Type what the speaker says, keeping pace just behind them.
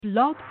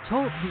Blog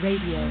Talk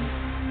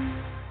Radio.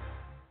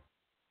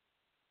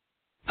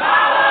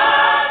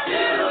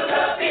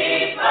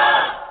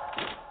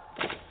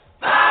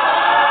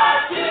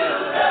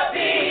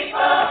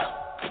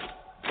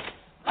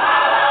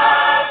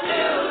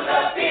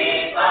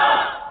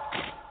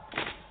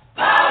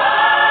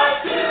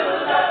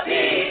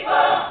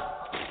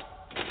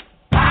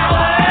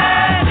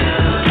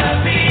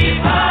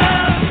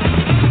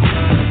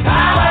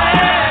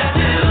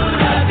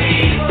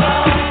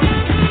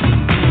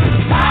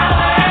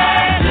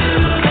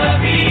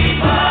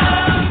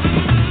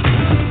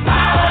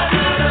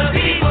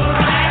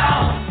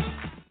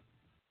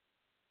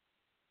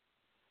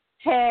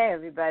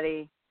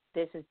 Everybody,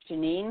 this is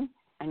Janine,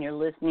 and you're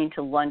listening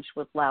to Lunch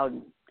with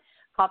Loudon.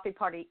 Coffee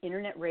Party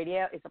Internet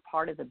Radio is a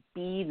part of the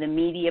Be the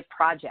Media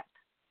project.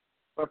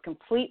 For a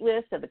complete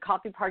list of the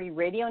Coffee Party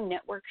Radio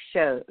Network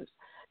shows,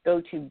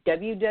 go to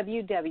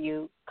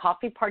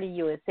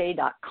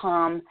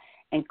www.coffeepartyusa.com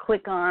and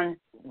click on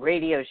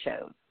Radio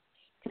Shows.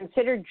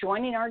 Consider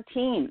joining our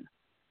team,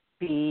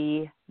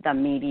 Be the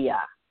Media.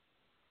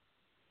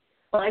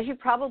 Well, as you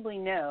probably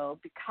know,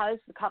 because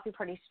the Coffee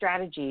Party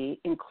strategy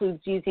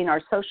includes using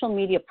our social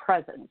media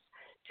presence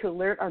to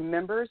alert our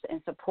members and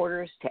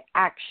supporters to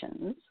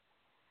actions,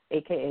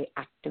 aka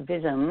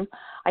activism,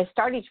 I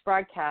start each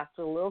broadcast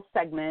with a little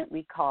segment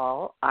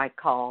I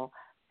call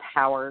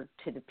Power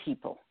to the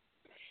People.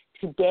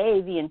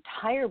 Today, the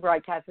entire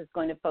broadcast is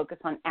going to focus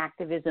on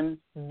activism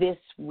this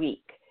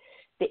week.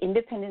 The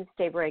Independence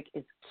Day break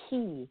is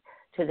key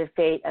to the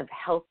fate of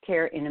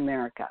healthcare in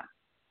America.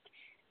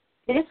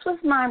 This was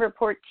my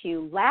report to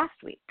you last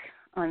week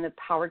on the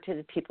Power to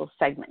the People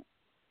segment.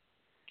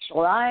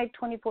 July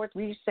 24th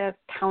recess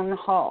town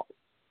halls.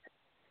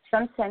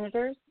 Some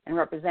senators and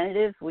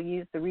representatives will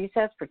use the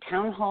recess for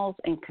town halls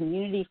and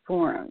community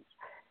forums.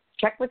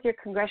 Check with your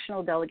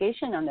congressional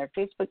delegation on their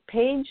Facebook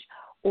page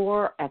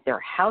or at their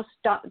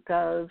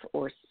house.gov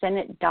or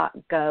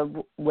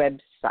senate.gov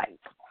website.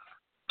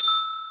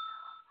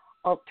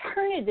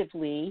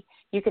 Alternatively,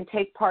 you can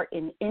take part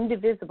in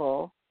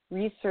indivisible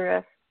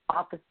recess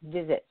office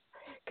visits.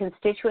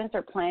 Constituents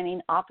are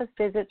planning office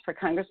visits for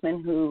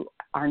congressmen who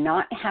are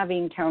not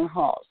having town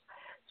halls.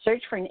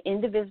 Search for an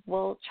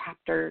indivisible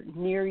chapter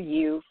near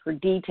you for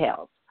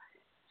details.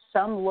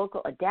 Some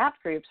local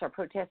ADAPT groups are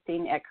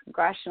protesting at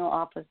congressional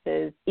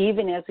offices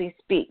even as we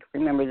speak.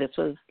 Remember, this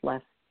was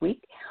last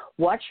week.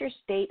 Watch your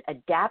state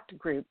ADAPT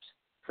groups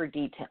for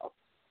details.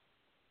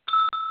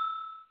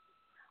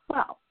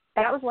 Well,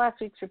 that was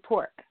last week's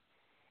report.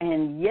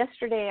 And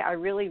yesterday, I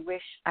really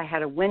wish I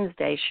had a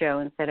Wednesday show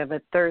instead of a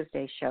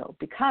Thursday show,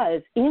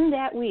 because in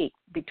that week,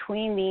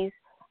 between these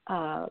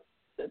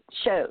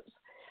shows,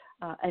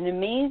 an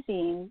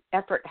amazing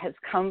effort has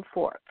come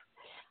forth.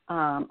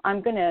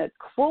 I'm going to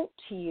quote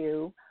to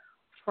you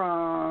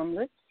from,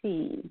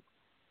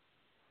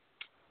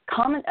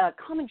 Common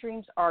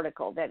Dreams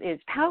article that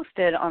is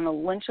posted on the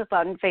Lunch with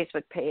Loudon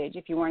Facebook page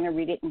if you want to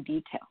read it in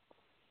detail.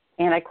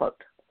 And I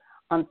quote,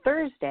 on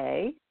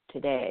Thursday,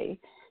 today,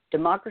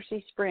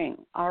 Democracy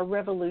Spring, Our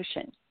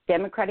Revolution,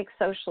 Democratic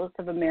Socialists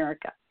of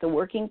America, the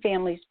Working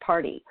Families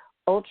Party,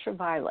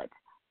 Ultraviolet,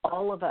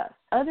 All of Us,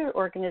 other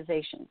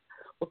organizations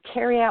will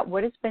carry out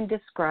what has been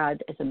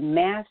described as a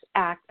mass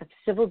act of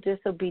civil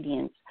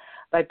disobedience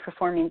by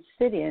performing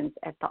sit-ins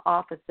at the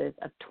offices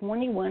of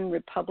 21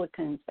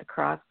 Republicans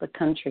across the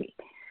country.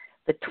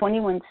 The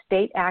 21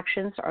 state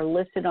actions are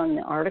listed on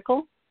the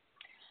article,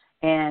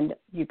 and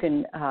you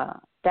can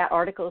that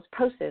article is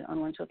posted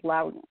on Lunch with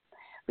Loudon.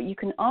 But you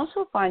can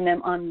also find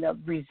them on the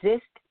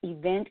Resist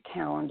event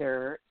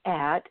calendar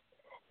at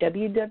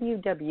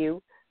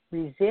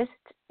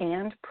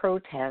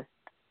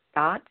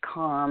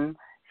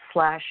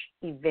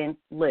www.resistandprotest.com/event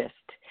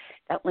list.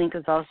 That link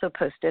is also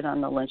posted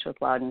on the Lunch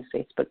with Loudon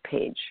Facebook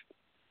page.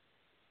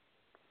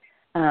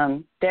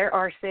 There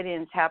are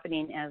sit-ins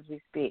happening as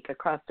we speak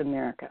across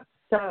America.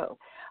 So,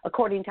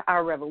 according to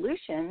Our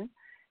Revolution,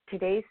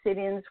 today's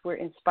sit-ins were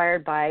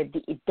inspired by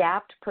the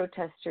ADAPT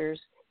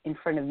protesters in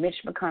front of Mitch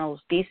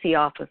McConnell's D.C.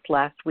 office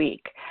last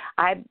week.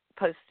 I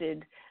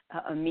posted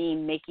a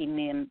meme making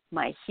them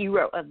my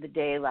hero of the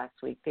day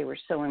last week. They were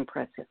so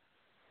impressive.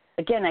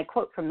 Again, I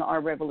quote from the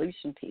Our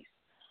Revolution piece.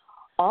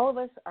 All of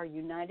us are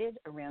united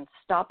around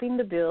stopping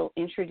the bill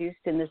introduced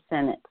in the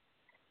Senate,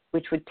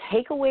 which would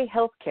take away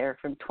health care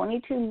from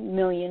 22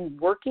 million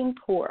working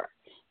poor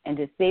and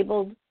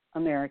disabled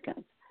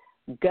Americans,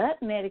 gut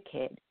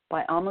Medicaid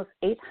by almost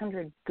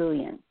 $800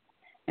 billion,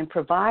 and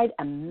provide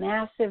a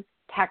massive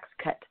tax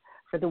cut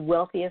for the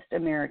wealthiest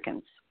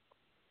Americans.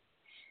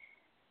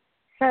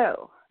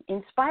 So,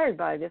 inspired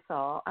by this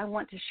all, I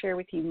want to share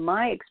with you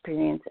my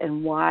experience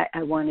and why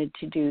I wanted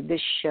to do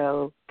this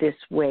show this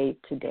way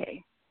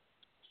today.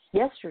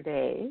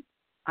 Yesterday,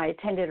 I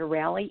attended a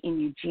rally in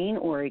Eugene,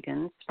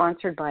 Oregon,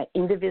 sponsored by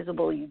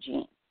Indivisible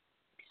Eugene.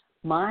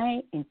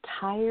 My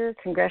entire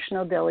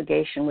congressional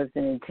delegation was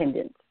in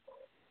attendance.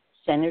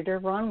 Senator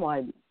Ron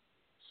Wyden,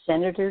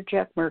 Senator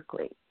Jeff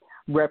Merkley,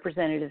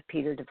 Representative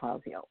Peter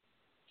DeFazio.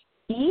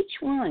 Each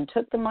one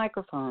took the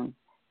microphone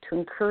to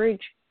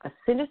encourage a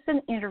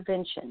citizen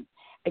intervention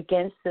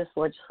against this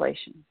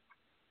legislation.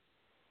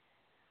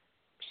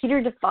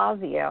 Peter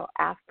DeFazio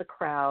asked the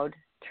crowd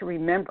to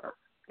remember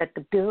that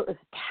the bill is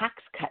a tax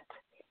cut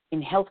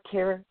in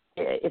healthcare.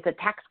 It's a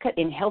tax cut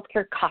in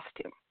healthcare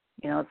costume.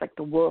 You know, it's like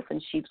the wolf in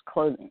sheep's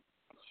clothing.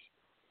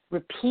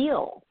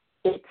 Repeal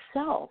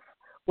itself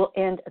will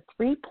end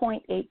a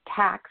 3.8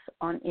 tax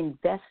on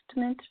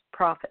investment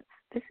profits.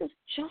 This is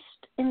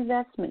just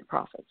investment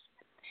profits.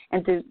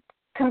 And to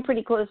come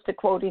pretty close to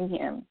quoting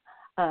him,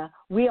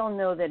 we all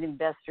know that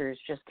investors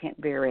just can't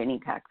bear any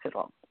tax at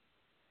all.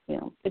 You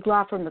know, big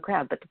laugh from the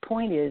crowd. But the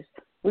point is,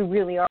 we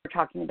really are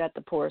talking about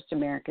the poorest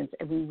Americans,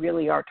 and we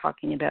really are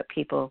talking about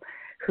people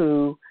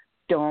whose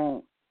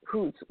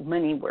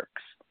money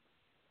works.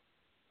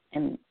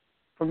 And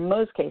for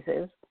most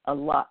cases, a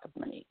lot of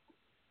money.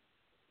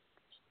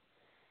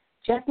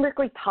 Jeff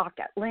Merkley talked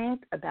at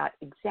length about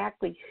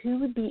exactly who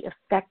would be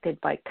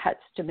affected by cuts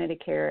to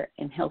Medicare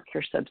and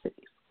healthcare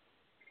subsidies.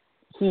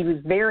 He was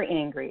very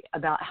angry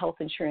about health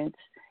insurance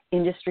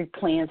industry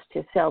plans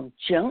to sell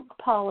junk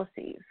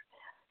policies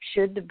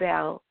should the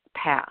bill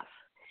pass.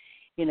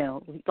 You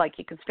know, like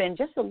you can spend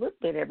just a little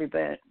bit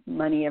of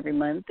money every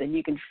month and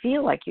you can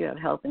feel like you have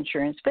health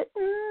insurance, but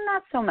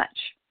not so much.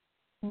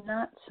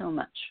 Not so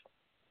much.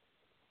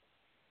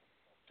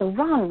 So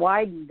Ron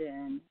Wyden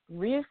then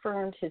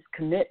reaffirmed his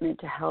commitment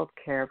to health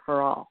care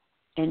for all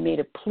and made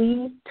a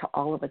plea to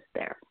all of us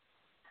there.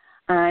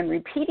 I'm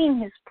repeating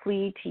his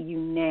plea to you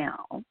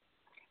now,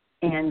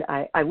 and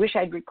I wish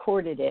I'd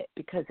recorded it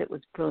because it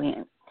was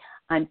brilliant.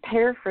 I'm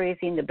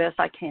paraphrasing the best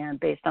I can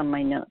based on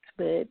my notes,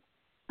 but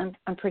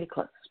I'm pretty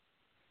close.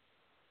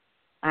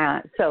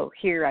 So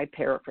here I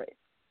paraphrase.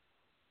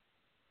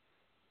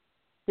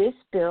 This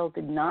bill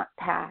did not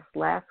pass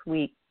last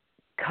week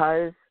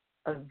because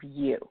of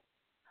you.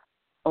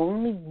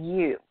 Only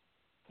you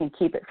can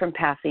keep it from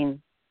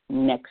passing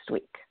next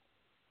week.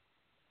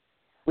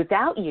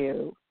 Without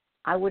you,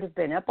 I would have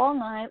been up all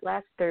night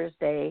last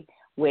Thursday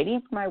waiting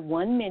for my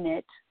 1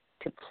 minute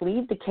to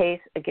plead the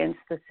case against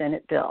the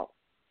Senate bill.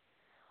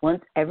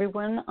 Once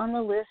everyone on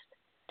the list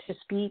to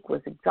speak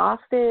was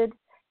exhausted,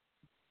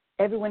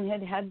 everyone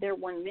had had their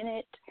 1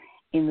 minute,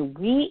 in the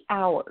wee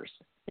hours,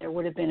 there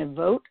would have been a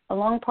vote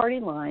along party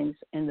lines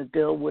and the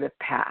bill would have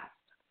passed.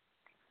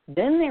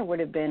 Then there would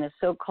have been a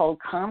so-called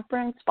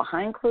conference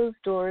behind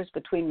closed doors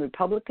between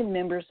Republican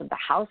members of the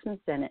House and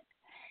Senate.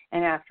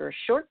 And after a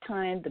short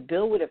time, the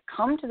bill would have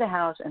come to the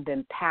House and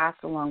been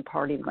passed along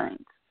party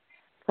lines.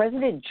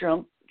 President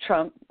Trump,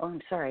 just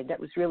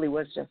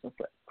a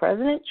slip.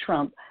 President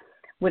Trump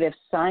would have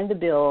signed the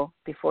bill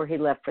before he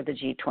left for the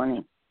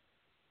G20.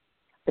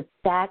 But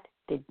that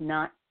did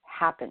not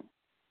happen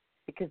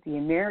because the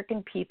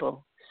American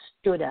people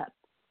stood up.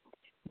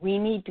 We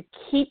need to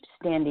keep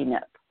standing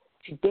up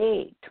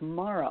today,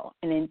 tomorrow,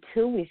 and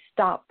until we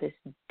stop this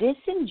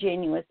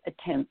disingenuous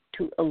attempt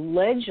to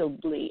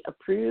allegedly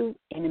approve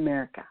in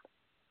America.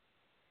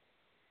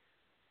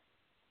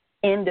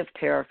 End of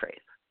paraphrase.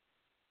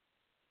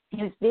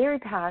 He was very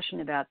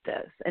passionate about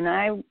this, and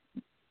I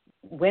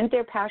went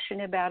there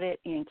passionate about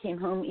it and came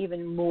home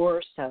even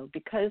more so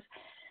because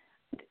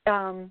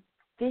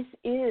this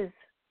is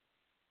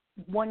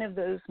one of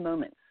those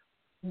moments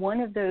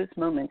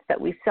that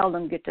we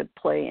seldom get to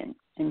play in,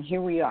 and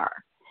here we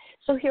are.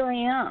 So here I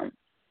am,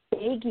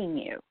 begging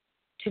you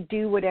to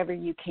do whatever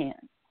you can.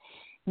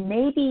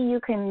 Maybe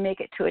you can make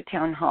it to a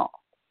town hall.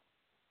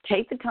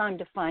 Take the time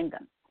to find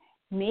them.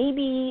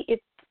 Maybe if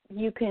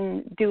you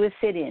can do a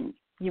sit-in,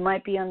 you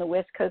might be on the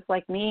West Coast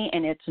like me,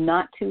 and it's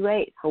not too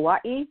late.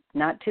 Hawaii,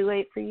 not too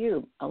late for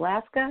you.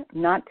 Alaska,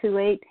 not too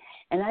late.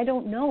 And I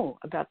don't know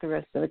about the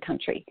rest of the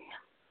country.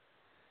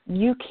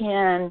 You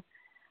can,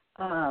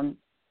 as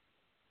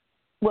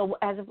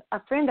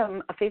a friend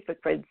on a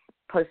Facebook friend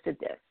posted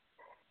this,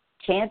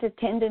 can't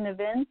attend an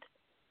event?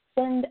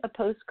 Send a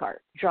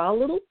postcard. Draw a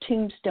little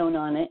tombstone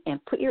on it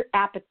and put your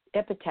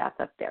epitaph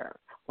up there,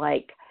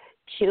 like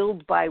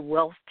killed by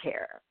wealth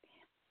care.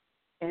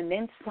 And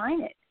then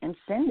sign it and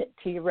send it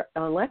to your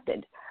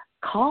elected.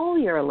 Call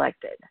your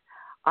elected.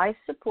 I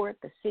support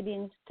the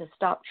sit-ins to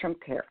stop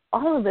Trump care.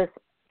 All of us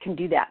can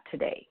do that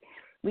today.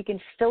 We can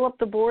fill up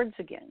the boards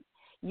again.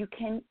 You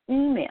can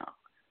email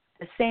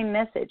the same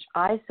message.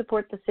 I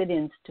support the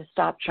sit-ins to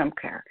stop Trump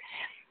care.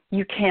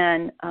 You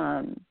can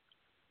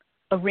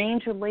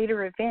arrange a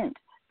later event.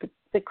 But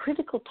the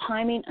critical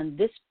timing on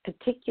this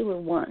particular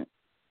one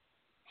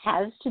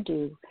has to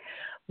do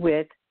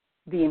with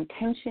the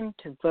intention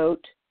to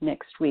vote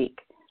next week.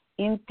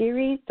 In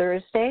theory,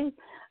 Thursday,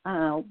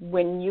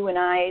 when you and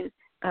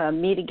I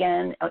meet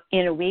again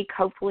in a week,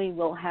 hopefully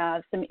we'll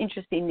have some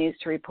interesting news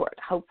to report.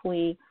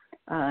 Hopefully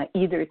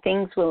either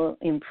things will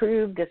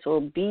improve, this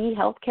will be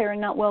health care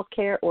and not wealth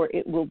care, or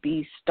it will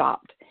be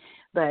stopped.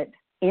 But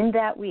in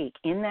that week,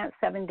 in that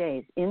 7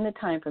 days, in the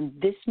time from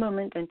this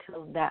moment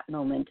until that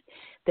moment,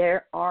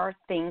 there are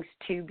things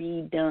to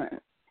be done.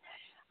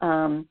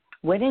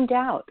 When in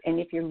doubt, and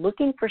if you're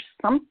looking for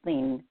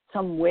something,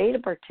 some way to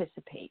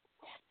participate,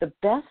 the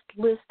best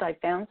list I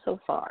found so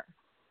far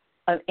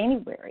of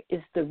anywhere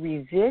is the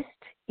Resist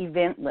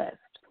event list.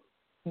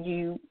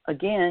 You,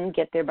 again,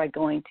 get there by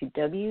going to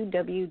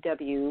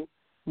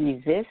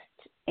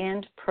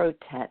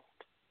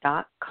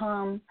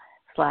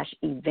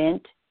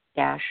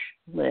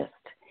www.resistandprotest.com/event-list.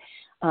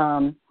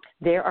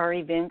 There are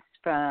events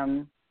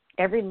from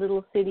every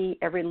little city,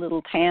 every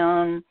little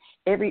town,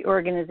 every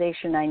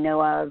organization I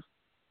know of,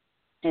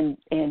 and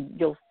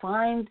you'll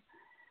find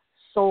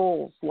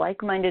souls,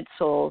 like-minded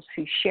souls,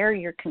 who share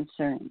your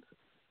concerns.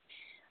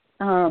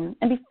 And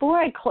before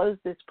I close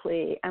this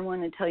plea, I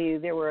want to tell you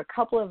there were a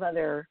couple of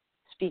other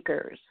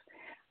speakers,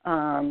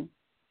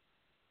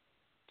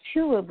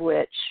 two of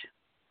which,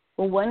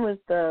 well, one was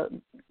the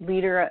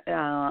leader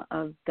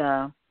of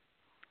the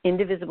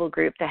Indivisible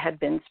group that had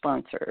been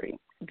sponsoring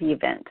the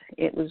event.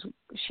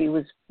 She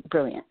was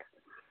brilliant.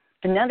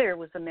 Another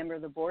was a member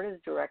of the board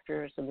of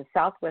directors of the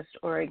Southwest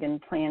Oregon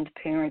Planned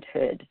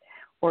Parenthood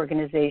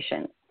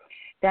organization.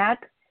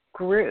 That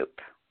group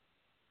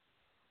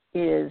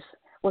is,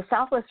 well,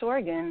 Southwest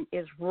Oregon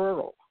is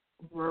rural.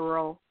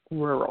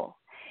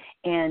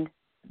 And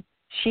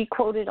she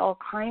quoted all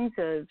kinds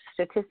of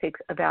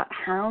statistics about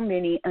how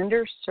many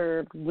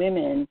underserved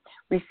women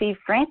receive,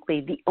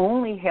 frankly, the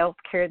only health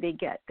care they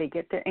get. They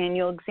get their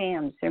annual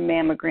exams, their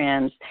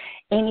mammograms,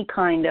 any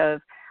kind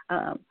of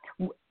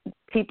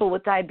people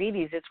with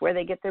diabetes. It's where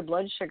they get their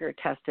blood sugar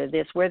tested.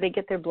 It's where they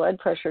get their blood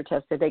pressure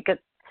tested.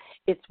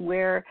 It's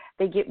where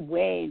they get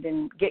weighed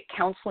and get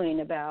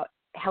counseling about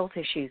health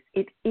issues.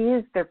 It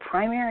is their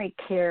primary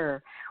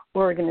care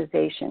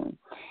organization.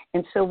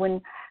 And so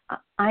when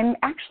I'm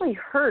actually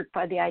hurt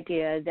by the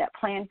idea that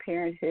Planned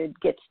Parenthood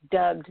gets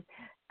dubbed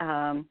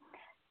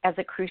as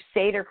a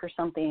crusader for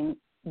something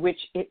which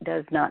it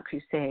does not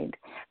crusade.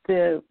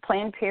 The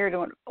Planned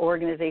Parenthood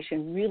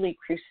organization really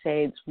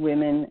crusades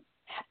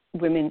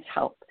women's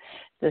health,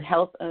 the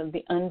health of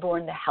the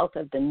unborn, the health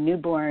of the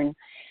newborn,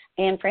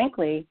 and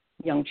frankly,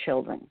 young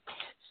children.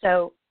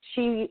 So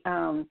she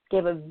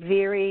gave a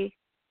very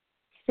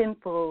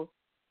simple,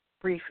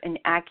 brief, and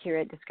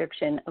accurate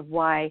description of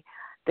why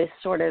this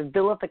sort of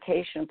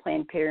vilification of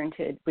Planned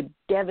Parenthood would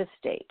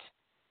devastate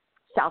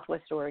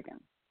Southwest Oregon.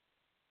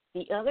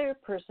 The other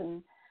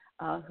person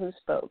who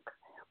spoke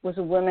was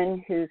a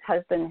woman whose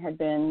husband had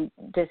been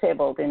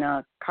disabled in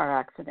a car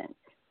accident.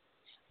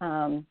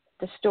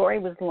 The story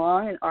was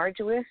long and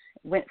arduous,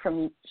 went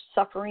from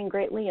suffering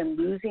greatly and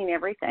losing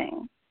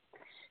everything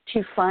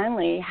to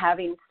finally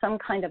having some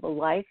kind of a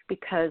life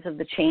because of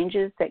the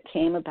changes that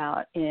came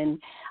about in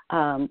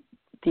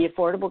the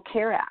Affordable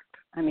Care Act.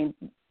 I mean,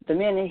 the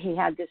minute he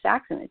had this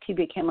accident, he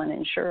became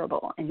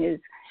uninsurable, and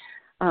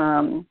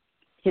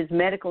his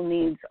medical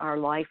needs are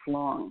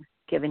lifelong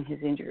given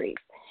his injuries.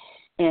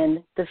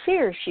 And the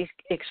fear she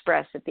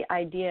expressed at the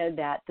idea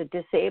that the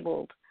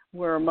disabled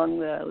were among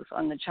those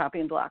on the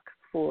chopping block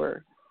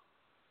for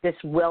this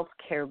wealth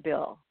care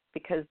bill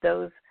because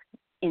those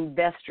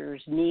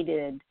investors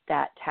needed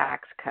that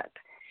tax cut.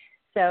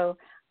 So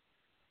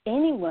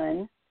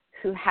anyone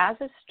who has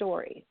a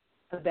story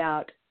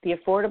about the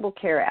Affordable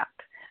Care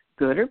Act,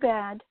 good or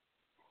bad,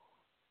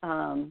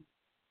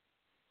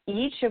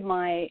 each of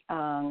my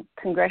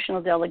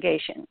congressional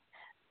delegation,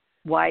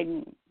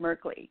 Wyden,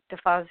 Merkley,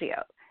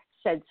 DeFazio,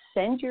 said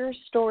send your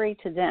story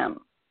to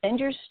them. Send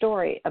your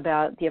story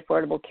about the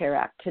Affordable Care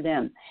Act to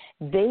them.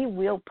 They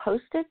will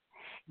post it.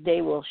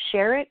 They will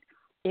share it.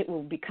 It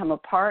will become a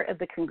part of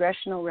the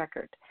congressional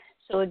record.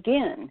 So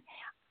again,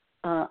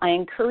 I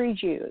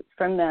encourage you,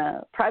 from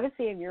the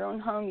privacy of your own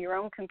home, your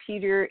own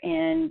computer,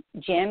 and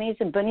jammies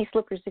and bunny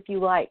slippers if you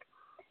like,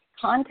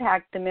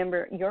 contact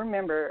your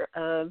member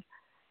of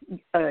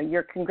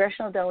your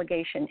congressional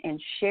delegation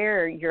and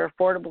share your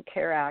Affordable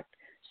Care Act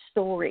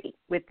story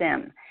with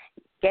them.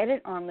 Get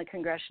it on the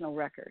congressional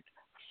record.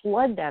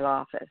 Flood that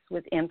office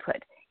with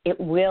input. It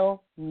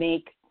will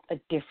make a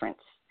difference.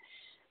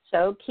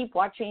 So keep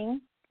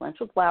watching Lunch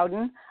with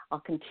Loudon. I'll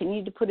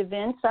continue to put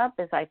events up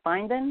as I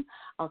find them.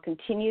 I'll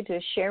continue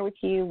to share with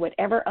you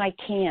whatever I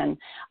can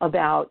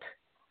about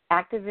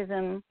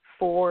activism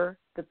for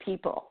the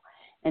people.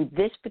 And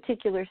this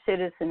particular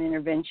citizen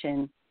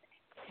intervention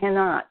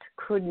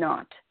could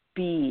not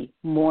be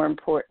more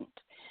important.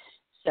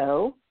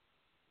 So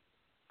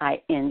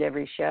I end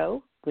every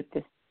show with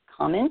this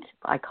comment.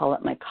 I call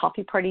it my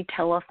Coffee Party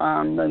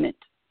Telethon moment.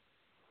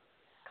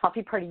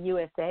 Coffee Party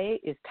USA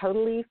is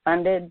totally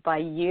funded by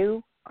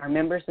you, our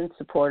members and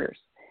supporters.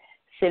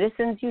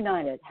 Citizens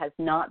United has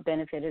not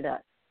benefited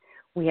us.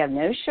 We have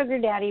no sugar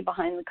daddy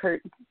behind the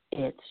curtain.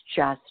 It's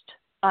just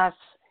us,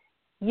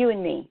 you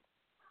and me.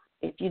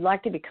 If you'd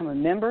like to become a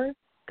member,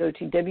 go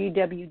to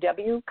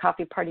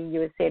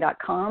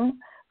www.coffeepartyusa.com.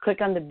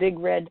 Click on the big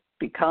red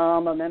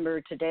Become a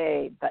Member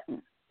Today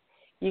button.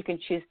 You can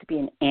choose to be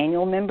an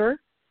annual member,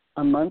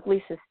 a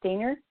monthly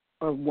sustainer,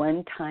 or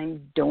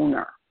one-time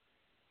donor.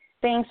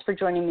 Thanks for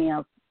joining me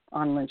on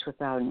Lunch with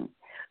Loudon.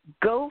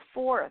 Go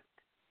forth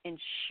and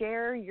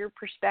share your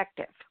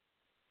perspective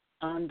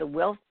on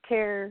the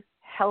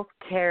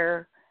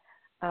healthcare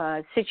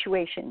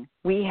situation.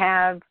 We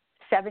have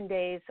 7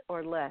 days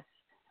or less.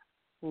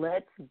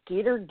 Let's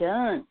get her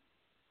done.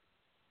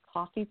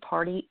 Coffee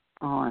party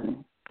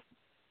on.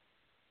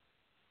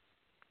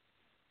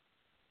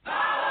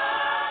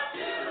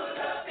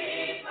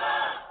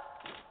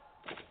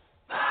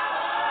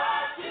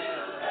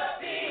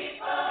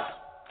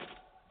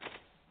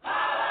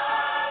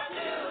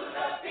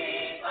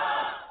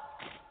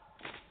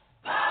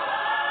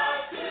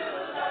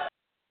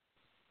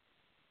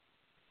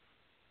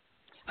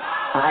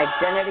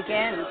 I've done it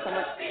again.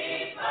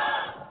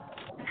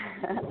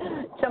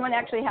 Someone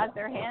actually has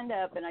their hand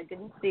up, and I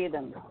didn't see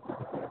them.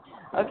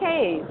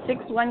 Okay,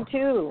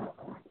 612.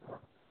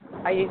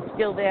 Are you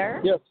still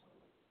there? Yes.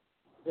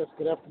 Yes.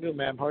 Good afternoon,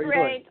 ma'am. How are you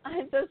doing? Great.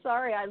 I'm so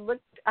sorry. I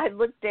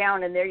looked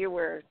down, and there you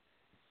were.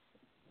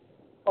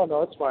 Oh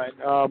no, it's fine.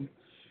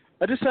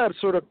 I just had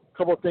sort of a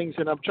couple of things,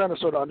 and I'm trying to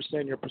sort of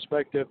understand your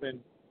perspective. And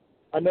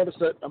I noticed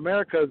that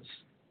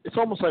it's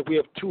almost like we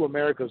have two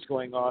Americas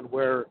going on,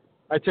 where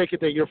I take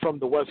it that you're from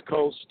the West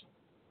Coast,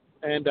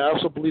 and I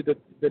also believe that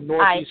the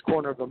northeast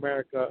corner of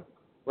America,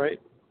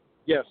 right?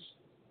 Yes.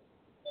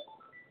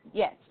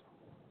 Yes.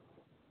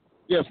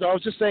 Yes. No, I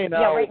was just saying.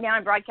 Yeah, right now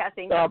I'm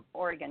broadcasting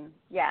Oregon.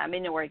 Yeah, I'm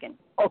in Oregon.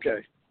 Okay.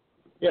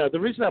 Yeah, the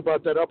reason I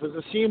brought that up is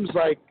it seems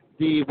like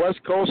the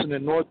West Coast and the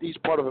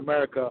northeast part of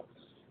America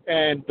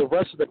and the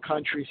rest of the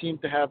country seem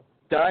to have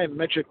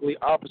diametrically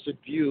opposite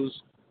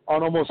views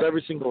on almost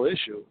every single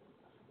issue.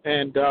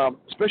 And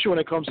especially when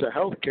it comes to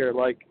healthcare,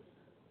 like,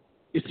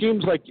 it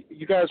seems like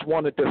you guys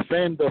want to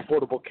defend the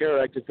Affordable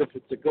Care Act as if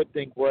it's a good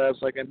thing, whereas,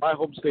 like, in my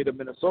home state of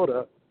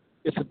Minnesota,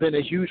 it's been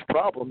a huge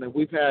problem, and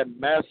we've had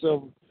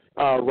massive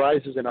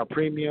rises in our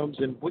premiums,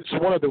 and it's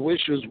one of the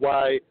issues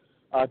why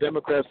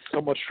Democrats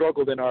somewhat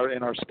struggled in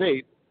our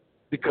state,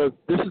 because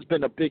this has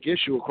been a big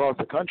issue across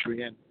the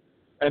country. And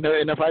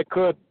if I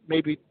could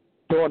maybe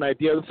throw an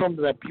idea, it's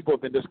something that people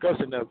have been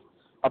discussing, of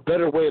a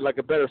better way, like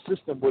a better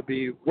system would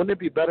be, wouldn't it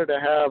be better to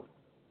have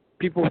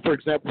people, for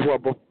example, who are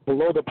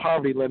below the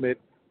poverty limit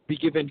be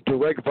given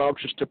direct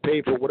vouchers to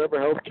pay for whatever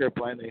health care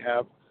plan they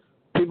have?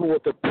 People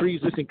with a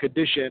pre-existing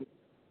condition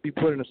be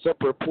put in a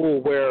separate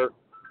pool where,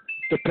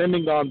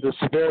 depending on the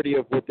severity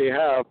of what they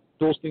have,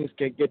 those things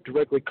can get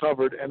directly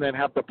covered, and then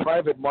have the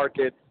private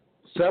market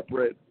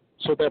separate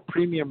so that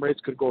premium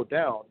rates could go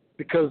down.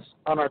 Because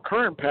on our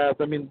current path,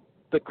 I mean,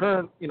 the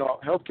current,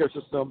 healthcare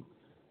system,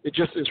 it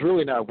just is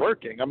really not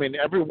working. I mean,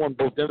 everyone,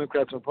 both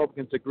Democrats and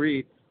Republicans,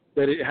 agree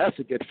that it has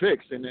to get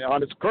fixed, and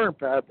on its current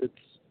path,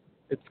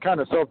 it's kind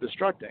of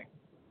self-destructing.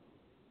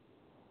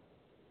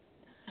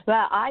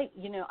 Well, I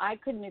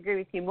couldn't agree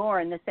with you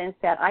more, in the sense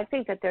that I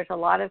think that there's a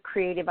lot of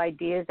creative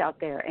ideas out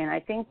there, and I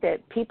think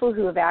that people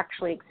who have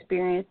actually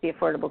experienced the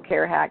Affordable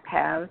Care Act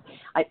have,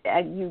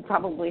 you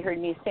probably heard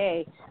me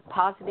say,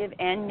 positive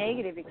and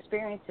negative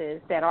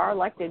experiences that our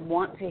elected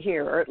want to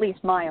hear, or at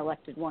least my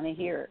elected want to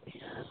hear.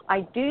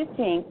 I do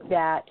think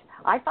that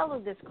I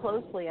followed this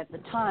closely at the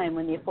time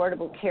when the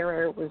Affordable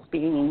Care Act was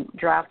being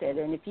drafted,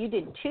 and if you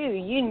did too,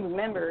 you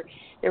remember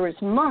there was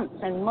months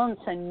and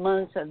months and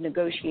months of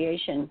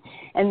negotiation,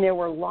 and there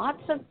were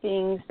lots of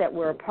things that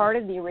were a part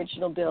of the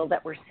original bill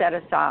that were set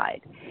aside,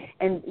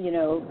 and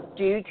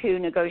due to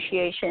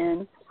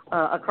negotiation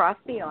across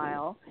the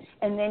aisle,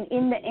 and then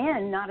in the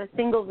end, not a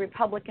single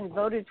Republican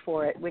voted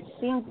for it, which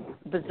seemed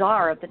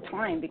bizarre at the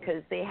time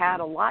because they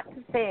had a lot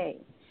to say.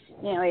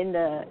 In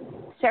the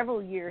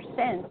several years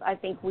since, I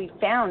think we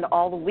found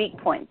all the weak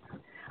points.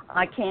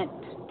 I can't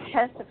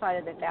testify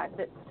to the fact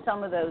that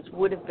some of those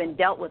would have been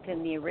dealt with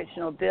in the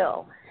original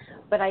bill,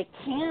 but I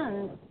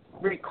can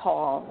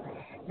recall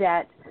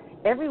that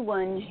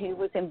everyone who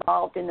was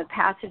involved in the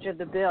passage of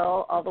the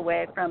bill, all the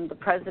way from the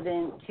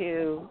president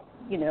to,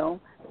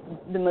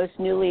 the most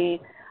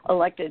newly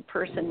elected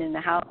person in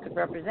the House of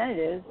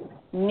Representatives,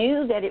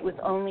 knew that it was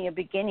only a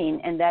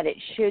beginning and that it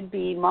should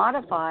be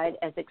modified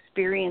as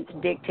experience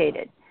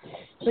dictated.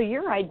 So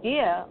your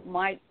idea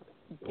might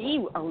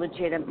be a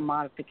legitimate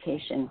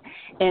modification.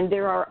 And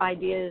there are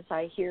ideas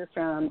I hear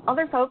from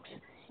other folks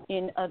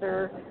in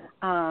other,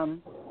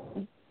 on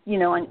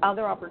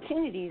other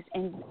opportunities.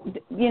 And,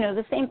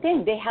 the same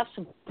thing. They have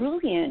some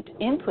brilliant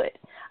input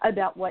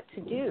about what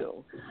to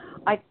do.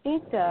 I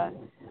think the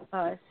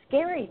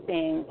scary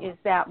thing is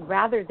that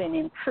rather than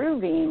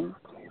improving,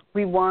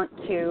 we want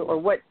to, or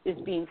what is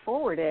being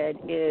forwarded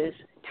is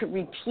to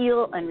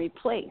repeal and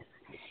replace,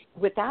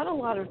 without a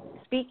lot of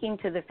speaking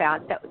to the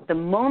fact that the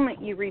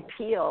moment you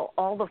repeal,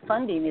 all the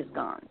funding is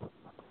gone.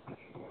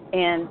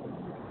 And,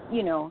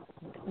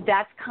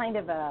 that's kind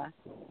of a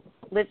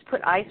let's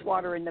put ice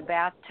water in the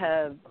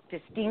bathtub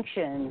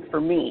distinction for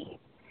me.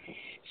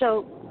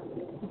 So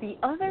the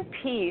other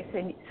piece,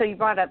 and so you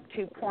brought up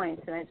 2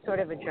 points, and I sort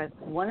of addressed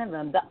one of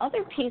them. The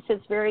other piece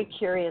that's very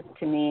curious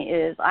to me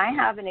is I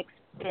have an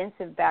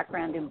extensive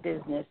background in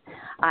business.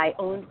 I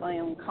owned my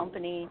own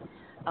company.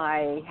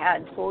 I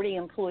had 40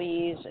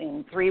 employees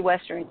in 3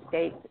 western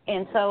states.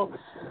 And so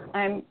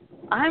I'm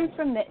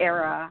from the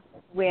era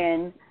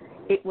when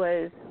it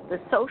was the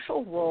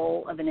social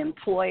role of an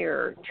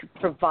employer to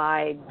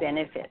provide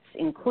benefits,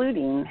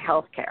 including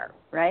health care,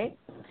 right?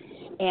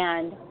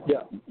 And,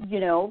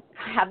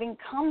 having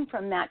come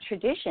from that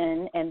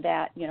tradition and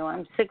that,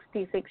 I'm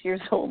 66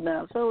 years old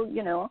now, so,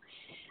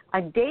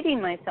 I'm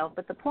dating myself,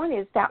 but the point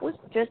is that was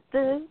just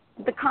that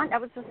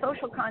was the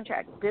social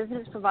contract.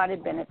 Business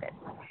provided benefits.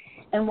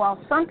 And while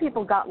some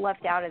people got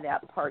left out of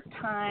that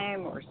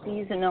part-time or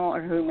seasonal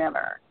or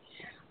whomever,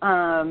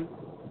 a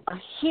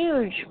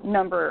huge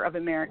number of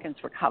Americans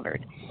were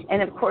covered.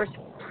 And, of course,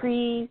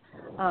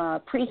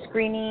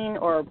 pre-screening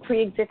or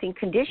pre-existing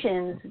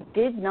conditions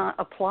did not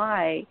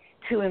apply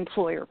to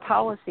employer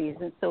policies.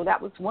 And so that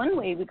was one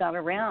way we got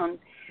around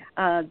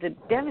the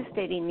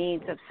devastating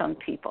needs of some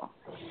people.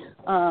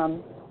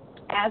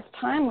 As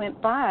time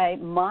went by,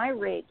 my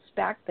rates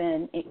back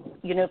then,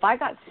 if I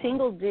got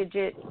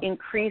single-digit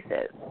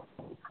increases,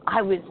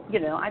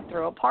 I'd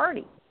throw a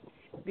party.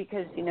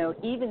 Because,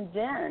 even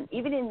then,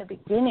 even in the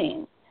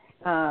beginning,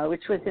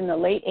 which was in the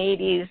late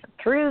 80s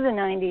through the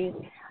 90s,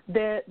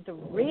 the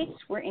rates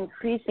were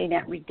increasing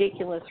at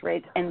ridiculous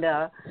rates, and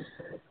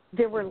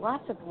there were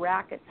lots of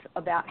rackets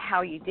about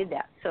how you did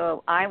that.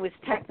 So I was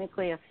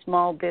technically a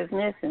small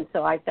business, and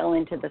so I fell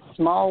into the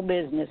small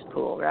business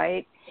pool,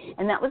 right?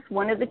 And that was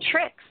one of the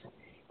tricks,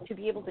 to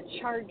be able to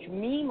charge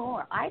me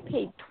more. I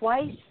paid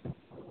twice.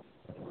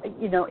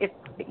 If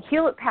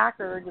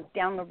Hewlett-Packard was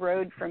down the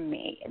road from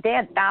me, they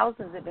had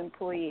thousands of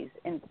employees,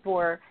 and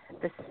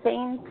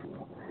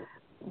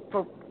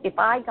if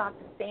I got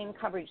the same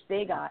coverage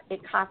they got,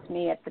 it cost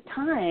me at the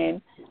time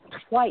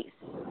twice,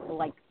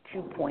 like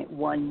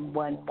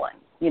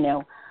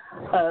 2.111,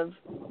 of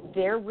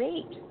their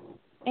rate.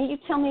 And you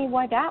tell me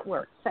why that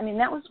works. I mean,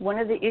 that was one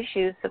of the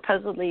issues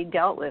supposedly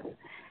dealt with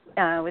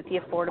the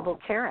Affordable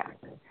Care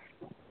Act.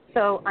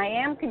 So I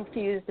am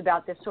confused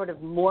about this sort of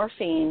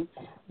morphing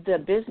the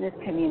business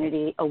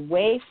community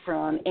away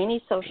from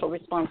any social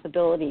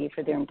responsibility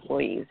for their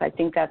employees. I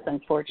think that's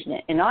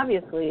unfortunate. And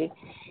obviously,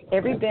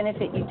 every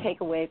benefit you take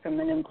away from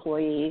an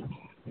employee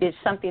is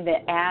something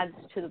that adds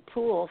to the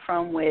pool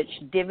from which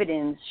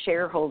dividends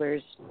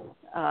shareholders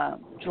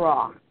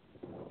draw.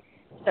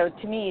 So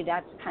to me,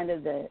 that's kind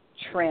of the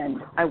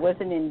trend. I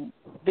wasn't in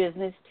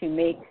business to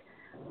make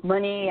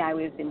money. I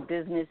was in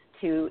business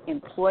to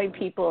employ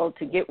people,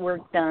 to get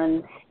work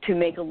done, to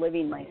make a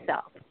living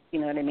myself. You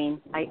know what I mean?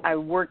 I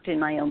worked in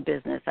my own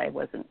business. I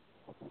wasn't,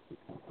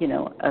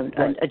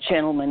 a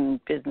gentleman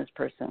business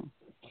person.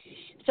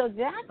 So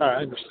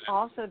that's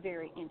also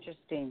very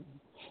interesting.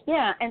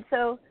 Yeah,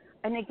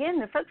 and again,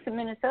 the folks in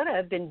Minnesota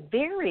have been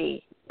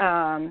very,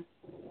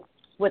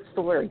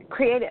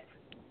 creative,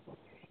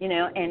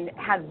 and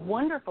had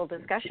wonderful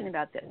discussion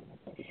about this.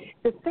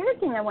 The third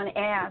thing I want to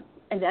add,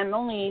 and I'm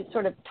only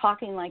sort of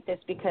talking like this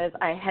because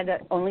I had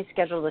only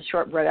scheduled a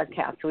short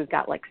broadcast, so we've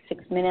got like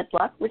 6 minutes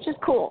left, which is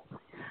cool.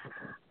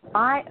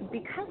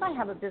 Because I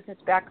have a business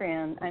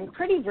background, I'm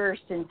pretty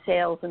versed in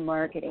sales and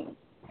marketing.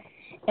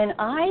 And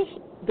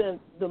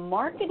the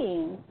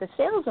marketing, the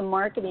sales and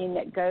marketing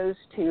that goes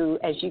to,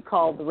 as you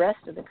call, the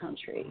rest of the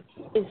country,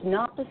 is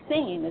not the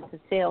same as the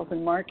sales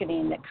and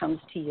marketing that comes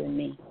to you and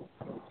me.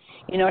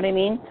 You know what I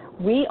mean?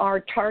 We are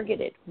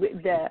targeted.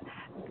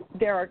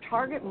 There are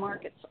target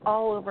markets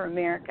all over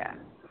America.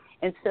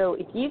 And so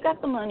if you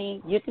got the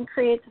money, you can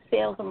create the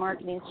sales and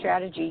marketing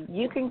strategy.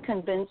 You can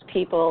convince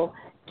people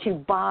to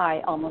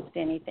buy almost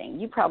anything.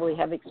 You probably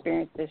have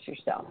experienced this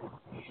yourself.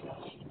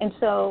 And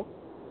so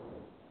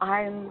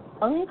I'm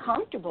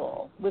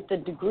uncomfortable with the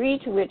degree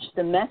to which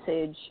the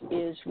message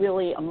is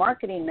really a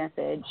marketing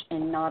message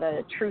and not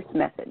a truth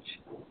message.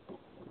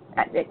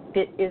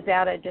 Is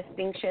that a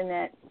distinction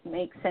that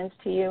makes sense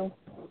to you?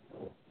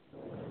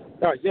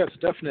 Yes,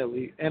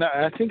 definitely. And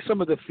I think some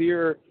of the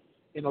fear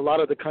in a lot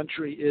of the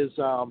country is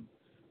a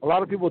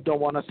lot of people don't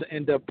want us to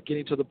end up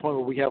getting to the point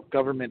where we have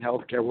government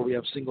health care, where we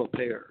have single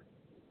payer,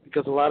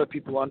 because a lot of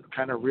people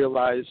kind of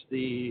realize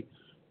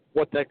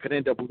what that could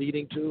end up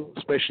leading to,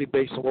 especially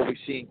based on what we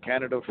see in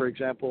Canada, for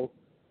example.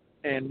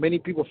 And many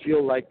people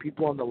feel like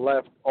people on the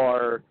left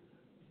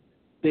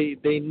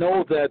they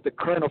know that the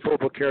current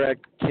Affordable Care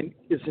Act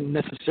isn't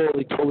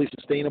necessarily totally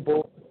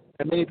sustainable,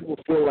 and many people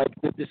feel like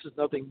this is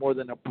nothing more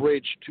than a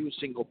bridge to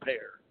single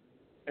payer.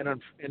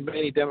 And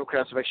many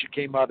Democrats have actually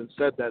came out and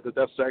said that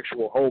that's the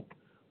actual hope,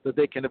 that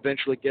they can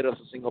eventually get us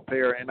a single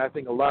payer. And I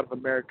think a lot of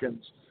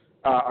Americans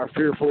are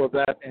fearful of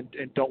that and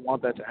don't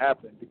want that to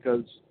happen,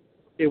 because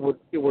it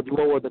would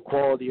lower the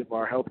quality of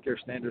our healthcare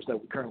standards that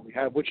we currently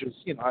have, which is,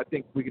 I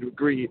think we could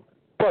agree,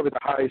 probably the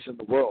highest in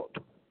the world.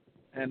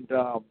 And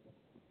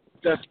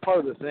that's part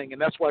of the thing.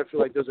 And that's why I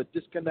feel like there's a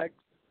disconnect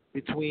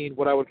between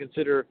what I would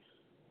consider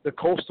the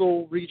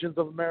coastal regions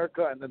of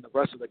America and then the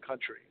rest of the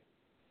country.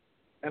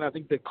 And I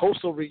think the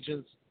coastal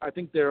regions, I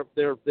think they're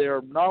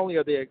not only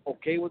are they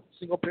okay with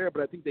single payer,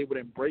 but I think they would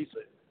embrace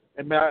it.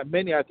 And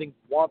many, I think,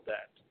 want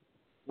that.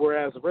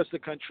 Whereas the rest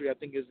of the country, I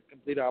think, is a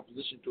complete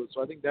opposition to it.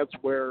 So I think that's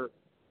where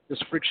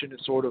this friction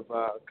is sort of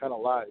kind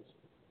of lies.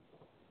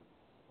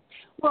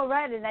 Well,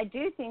 right, and I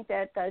do think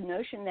that the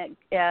notion that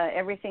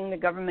everything the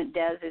government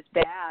does is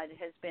bad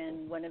has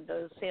been one of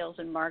those sales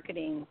and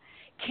marketing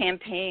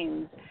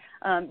campaigns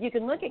You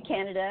can look at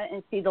Canada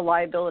and see the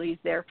liabilities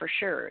there for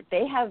sure.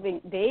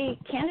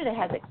 Canada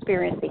has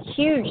experienced a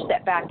huge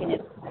setback in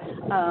its,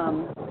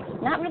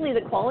 not really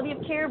the quality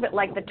of care, but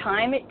like the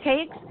time it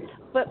takes.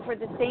 But for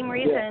the same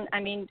reason, I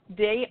mean,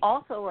 they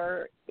also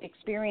are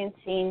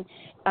experiencing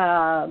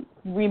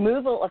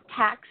removal of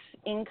tax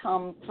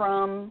income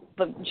from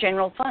the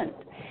general fund.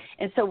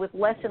 And so with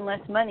less and less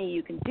money,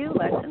 you can do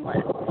less and less.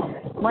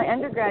 My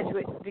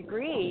undergraduate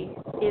degree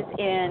is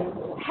in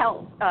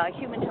health,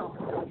 human health.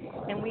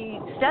 And we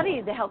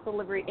studied the health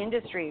delivery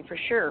industry for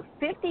sure.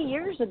 50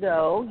 years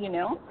ago,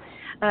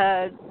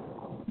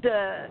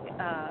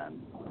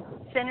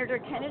 Senator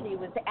Kennedy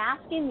was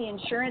asking the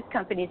insurance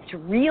companies to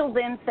reel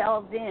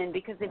themselves in,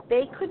 because if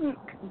they couldn't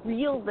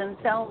reel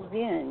themselves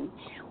in,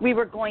 we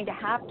were going to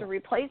have to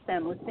replace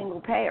them with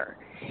single payer.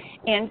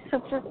 And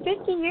so for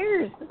 50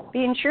 years,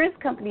 the insurance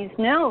companies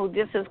know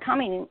this is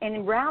coming,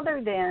 and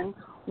rather than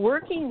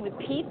working with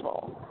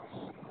people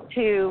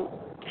to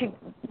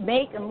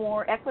make a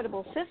more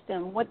equitable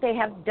system, what they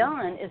have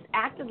done is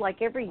acted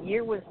like every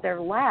year was their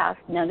last.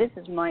 Now, this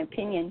is my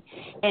opinion,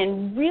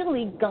 and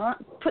really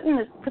put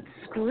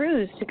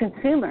screws to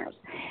consumers.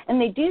 And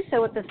they do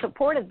so with the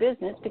support of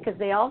business, because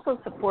they also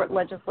support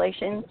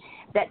legislation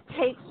that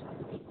takes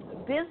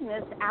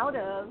business out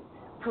of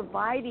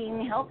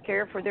providing health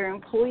care for their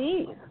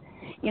employees.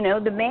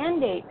 The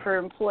mandate for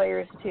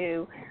employers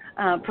to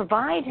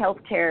provide health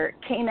care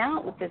came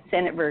out with the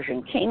Senate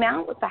version, came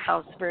out with the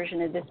House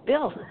version of this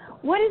bill.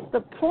 What is the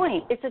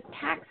point? It's a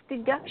tax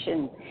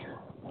deduction.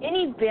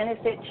 Any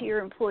benefit to your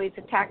employees,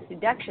 a tax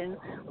deduction,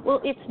 well,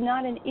 it's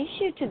not an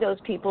issue to those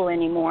people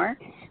anymore,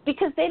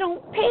 because they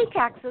don't pay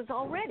taxes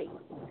already.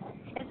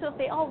 And so if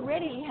they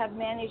already have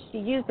managed to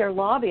use their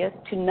lobbyists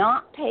to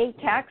not pay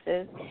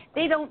taxes,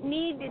 they don't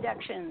need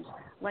deductions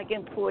like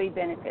employee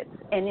benefits,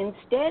 and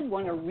instead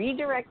want to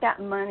redirect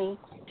that money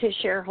to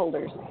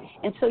shareholders.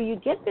 And so you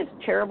get this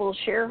terrible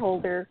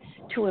shareholder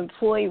to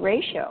employee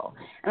ratio.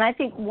 And I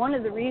think one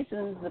of the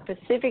reasons the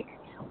Pacific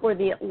or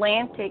the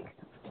Atlantic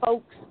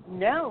folks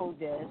know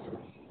this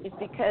is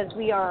because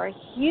we are a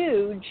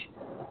huge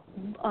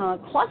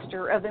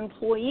cluster of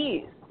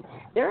employees.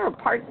 There are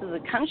parts of the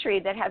country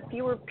that have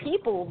fewer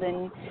people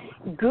than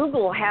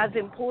Google has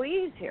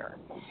employees here.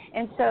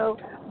 And so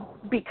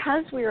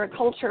because we are a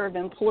culture of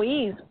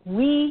employees,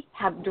 we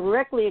have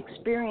directly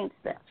experienced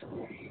this.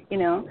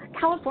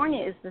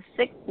 California is the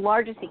 6th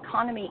largest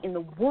economy in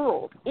the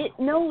world. It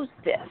knows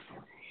this.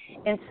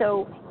 And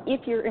so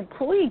if you're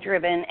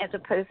employee-driven as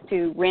opposed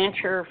to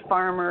rancher,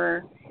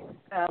 farmer,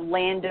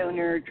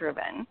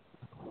 landowner-driven,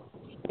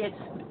 it's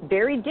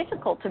very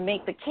difficult to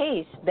make the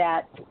case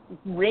that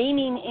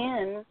reining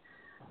in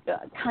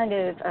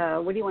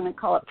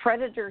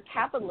predator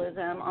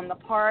capitalism on the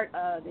part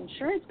of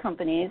insurance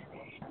companies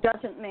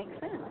doesn't make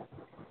sense.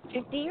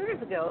 50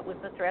 years ago, it was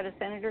the threat of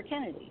Senator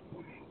Kennedy.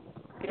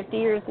 50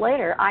 years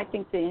later, I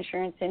think the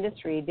insurance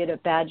industry did a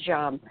bad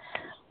job.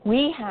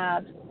 We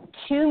have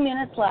 2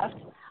 minutes left.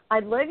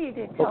 I'd love you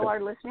to tell our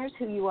listeners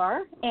who you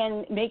are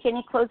and make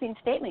any closing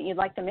statement you'd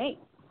like to make.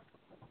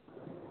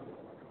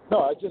 No,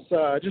 I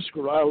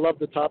love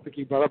the topic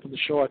you brought up in the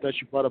show. I thought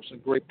you brought up some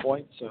great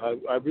points.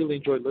 I really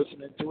enjoyed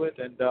listening to it,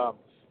 and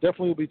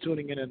definitely will be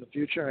tuning in the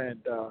future.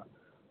 And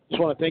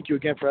just want to thank you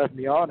again for having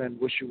me on, and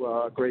wish you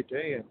a great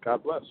day, and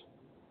God bless.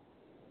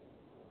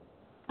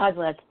 God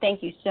bless.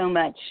 Thank you so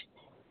much.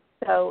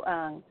 So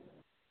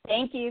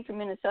thank you from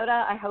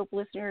Minnesota. I hope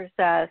listeners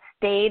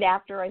stayed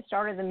after I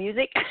started the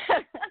music.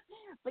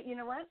 But you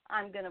know what?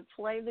 I'm going to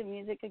play the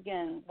music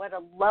again. What a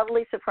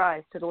lovely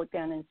surprise to look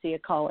down and see a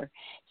caller.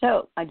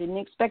 So I didn't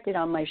expect it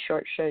on my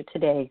short show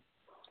today.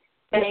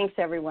 Thanks,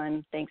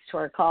 everyone. Thanks to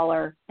our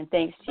caller, and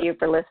thanks to you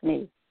for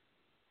listening.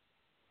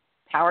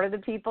 Power to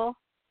the people.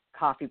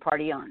 Coffee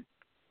party on.